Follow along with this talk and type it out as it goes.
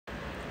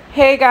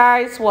Hey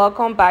guys,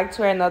 welcome back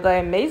to another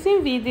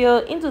amazing video.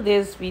 In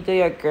today's video,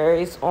 your girl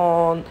is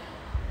on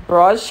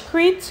Broad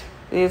Street.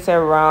 This is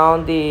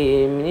around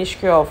the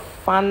Ministry of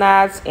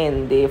Finance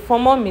and the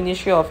former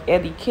Ministry of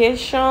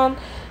Education,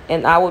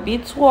 and I will be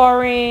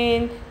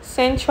touring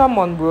Central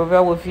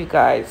Monrovia with you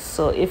guys.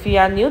 So if you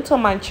are new to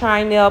my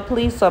channel,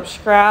 please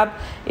subscribe.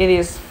 It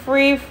is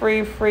free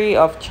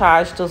of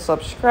charge to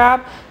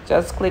subscribe.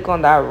 Just click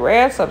on that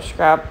red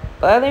subscribe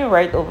button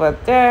right over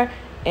there,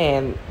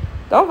 and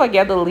don't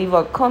forget to leave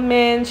a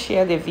comment,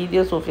 share the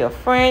videos with your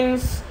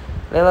friends.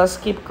 Let us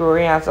keep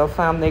growing as a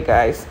family,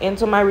 guys. And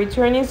to my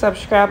returning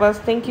subscribers,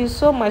 thank you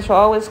so much for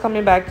always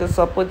coming back to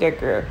support your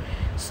girl.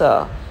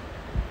 So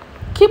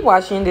keep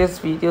watching this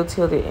video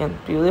till the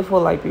end. Beautiful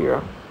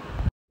Liberia.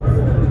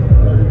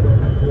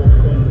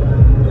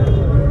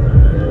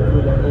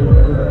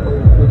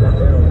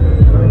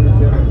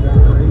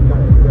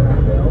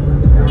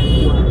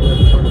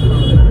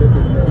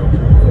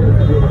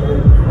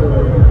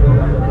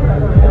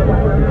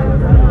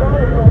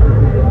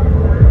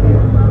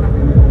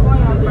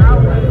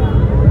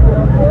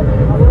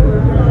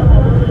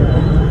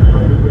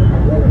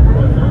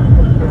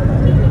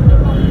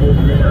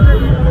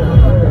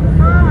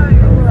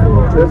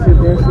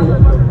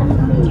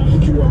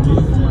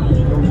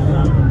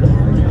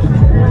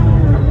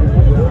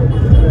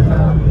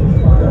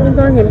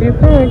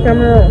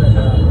 Camera.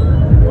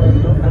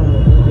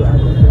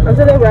 I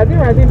said,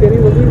 I think Billy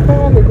will be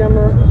on the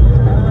camera.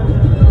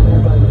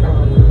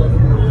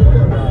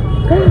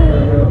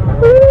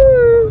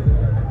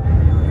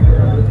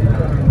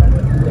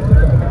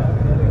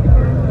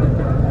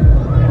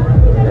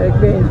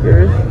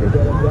 Dangerous.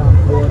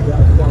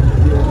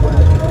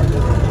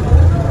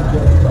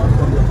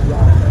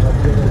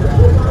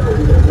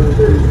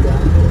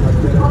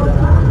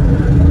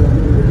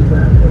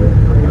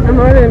 I'm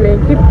not gonna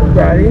make it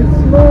very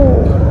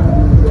slow.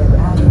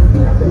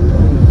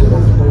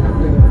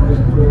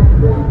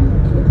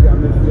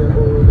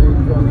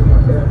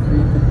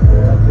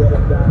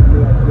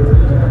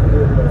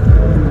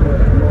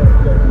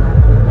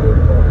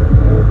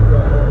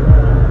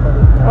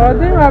 Oh,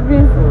 they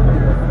happy.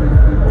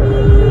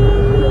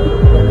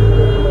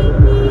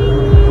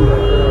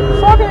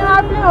 So they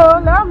happy. Oh,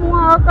 là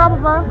moi comme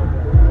ça.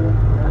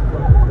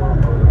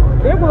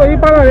 Et vous voyez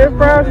pas les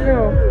phrases.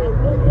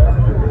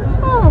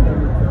 Oh,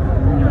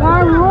 la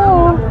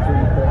roue.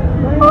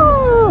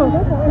 Oh.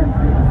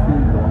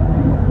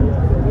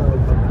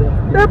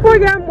 The boy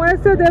got more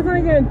so there's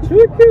not getting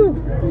too cute.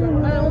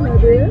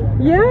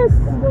 Yes.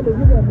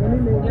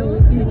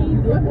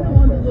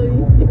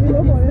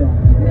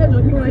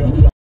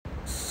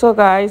 So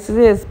guys,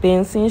 this is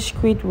Benson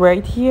Street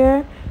right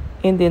here,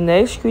 and the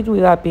next street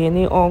we are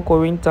being on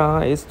going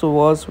down is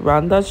towards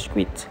Randa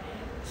Street.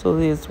 So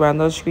this is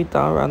Randa Street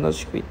down Randa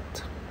Street.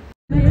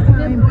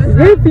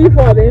 Good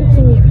people then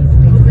too.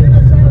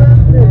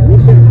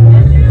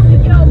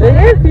 They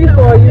get fee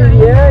for you,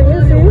 yeah, you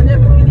see.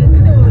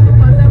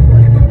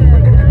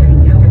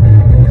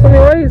 So the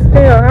way you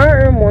spend your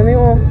hard-earned money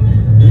on.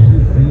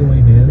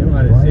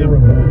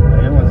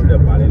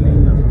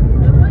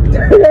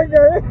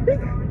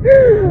 I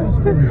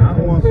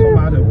want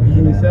somebody to be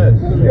himself.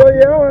 Yo,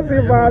 yeah, I want to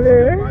see Vale.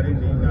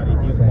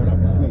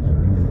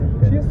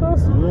 She's so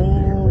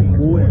sweet.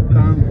 Go and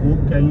can't go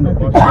carrying the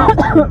bus.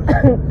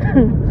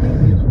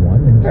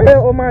 Hey,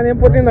 oh man, they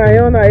put in a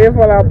on a here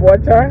for la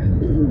bocha.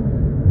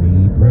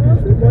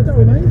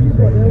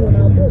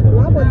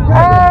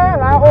 Ah,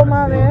 la oh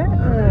man,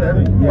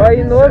 well,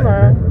 you know,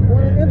 man.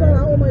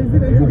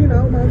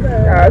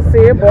 I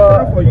see,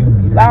 but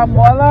la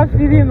mola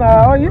feeding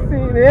now. You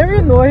see, they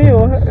even know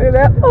you.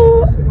 They're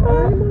oh.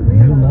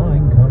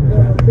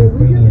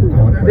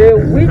 The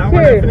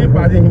wicked.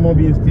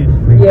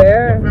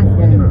 Yeah.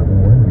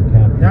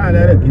 Yeah,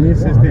 that's a Guinea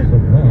system.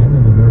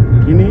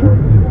 Guinea.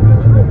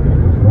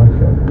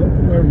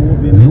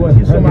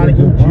 Somebody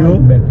in jail.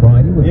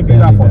 Maybe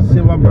like for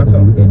silver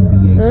matter.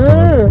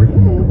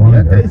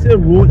 Yeah, there is a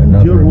road in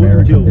jail,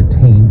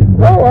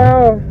 Oh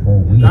wow.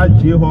 That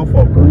jail hall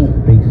for gold.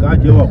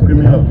 That jail hall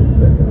criminal.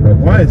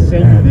 Why is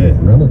sent you there?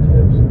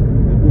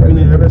 They open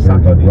it every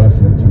Saturday.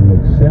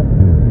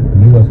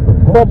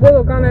 For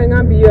Polo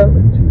can't be here.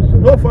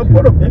 No, for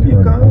Polo, maybe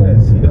you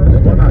can't see us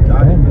when I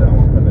die.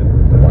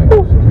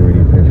 Security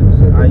officials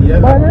said I hear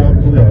that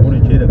you are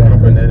going to jail the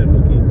government and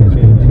looking. his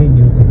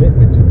continued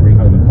commitment to bring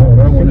them home.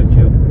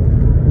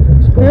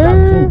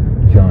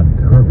 John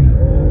Kirby.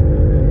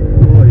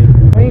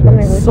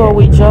 So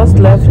we just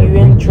left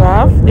UN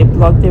Draft. They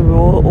blocked the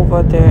road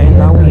over there, and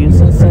now we're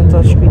using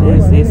Center Street.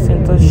 This is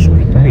Center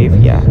Street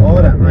graveyard. All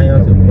the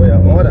irons in prayer,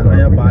 all the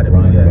iron body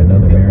prayer,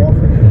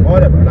 all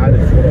the blood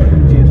is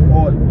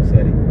all the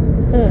said it.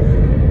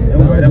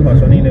 And where the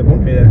person in the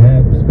country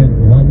have spent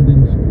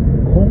London's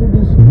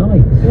coldest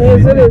nights.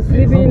 Yeah, so they're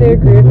sleeping in their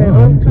grave.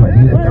 coming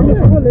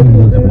from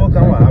the book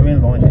I'm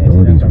having lunch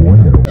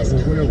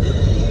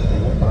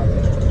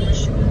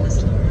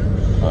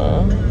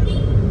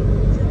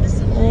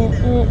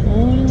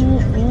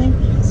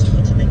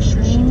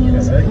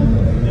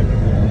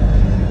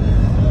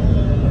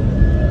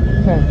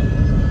Okay.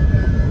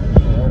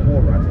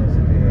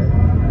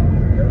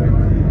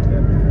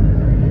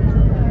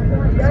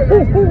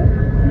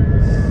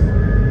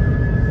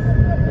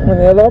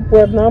 not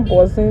prep, not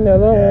bossing. They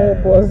don't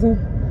want bossing.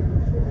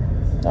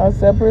 That's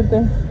separate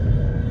thing.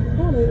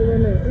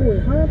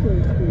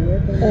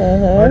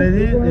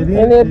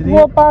 And they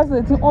pour pass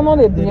the thing on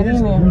the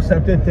building. They do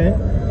separate thing.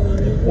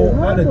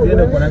 All the thing,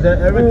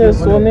 everything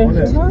on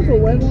the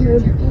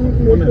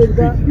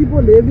street.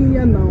 People living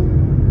here now.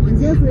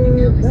 Just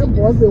that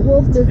boss the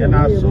whole place. And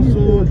I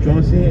so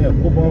Johnson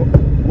and couple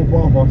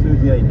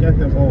horses here. You get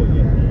them all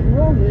here.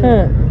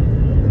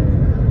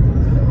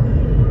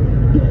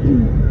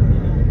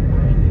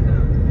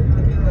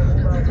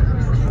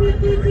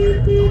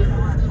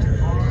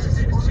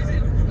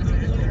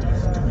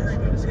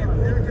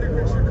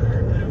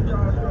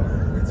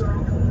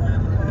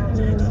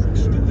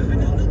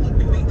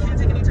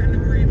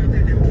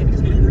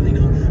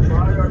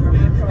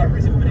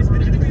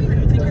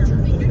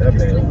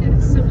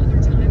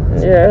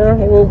 Yeah,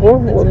 we'll go.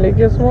 We'll make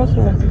it small.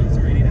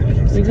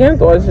 You can't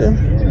touch it.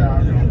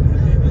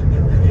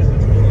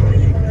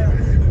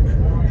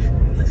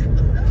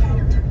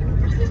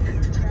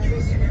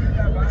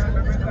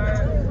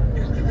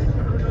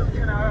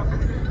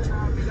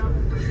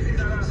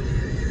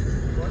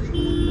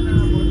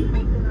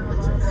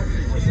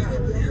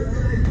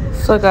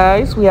 So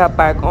guys, we are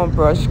back on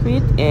Broad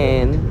Street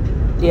and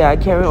they are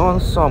carrying on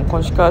some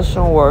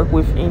construction work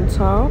within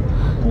town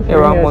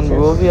around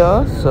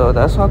Monrovia. So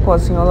that's why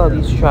causing all of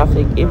this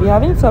traffic. If you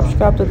haven't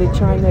subscribed to the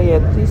channel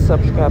yet, please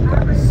subscribe,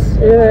 guys.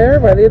 Yeah,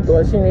 everybody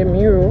watching the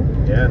mirror.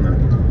 Yeah, no.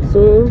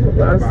 So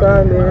that's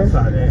there.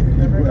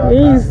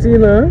 Easy,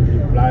 no?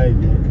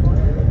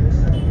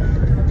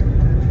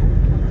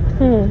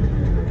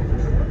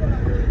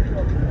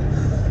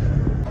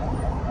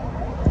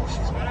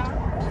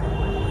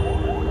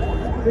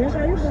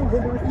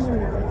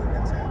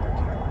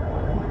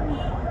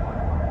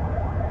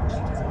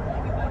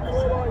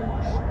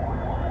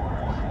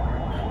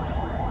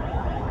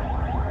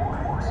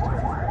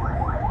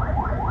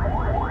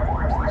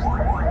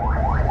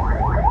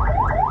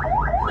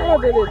 How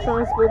did they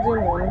transport you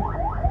money?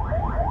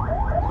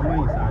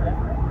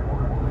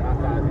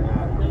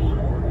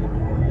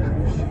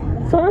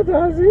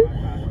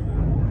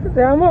 $5,000?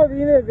 They not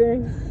being a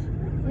bank.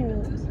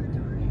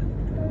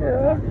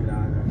 Yeah.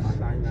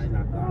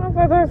 I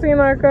thought I seen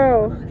that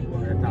car.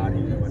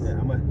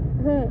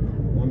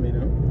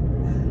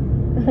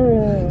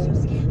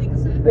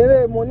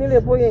 The money they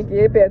put in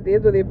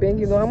to the bank,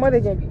 you know how much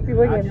they can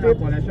people can pay.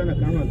 Collection the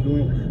camera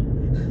doing.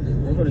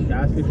 Go to the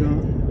gas station,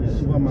 the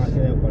supermarket,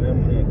 and collect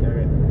money and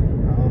carry it.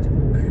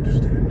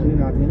 Only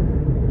nothing.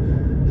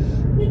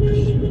 Go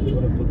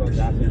to put the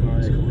gas station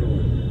and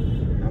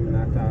I'm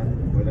not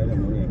collect the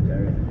money and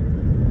carry it.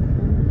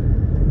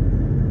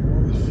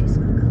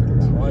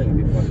 Oil can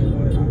be fucking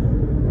oil out.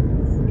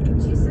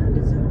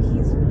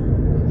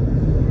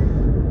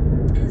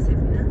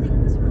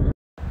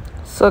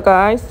 So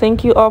guys,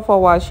 thank you all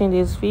for watching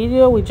this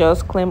video. We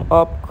just climbed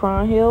up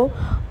Crown Hill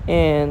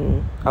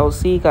and I will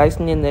see you guys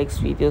in the next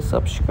video.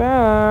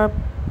 Subscribe,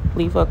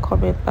 leave a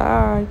comment.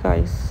 Bye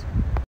guys.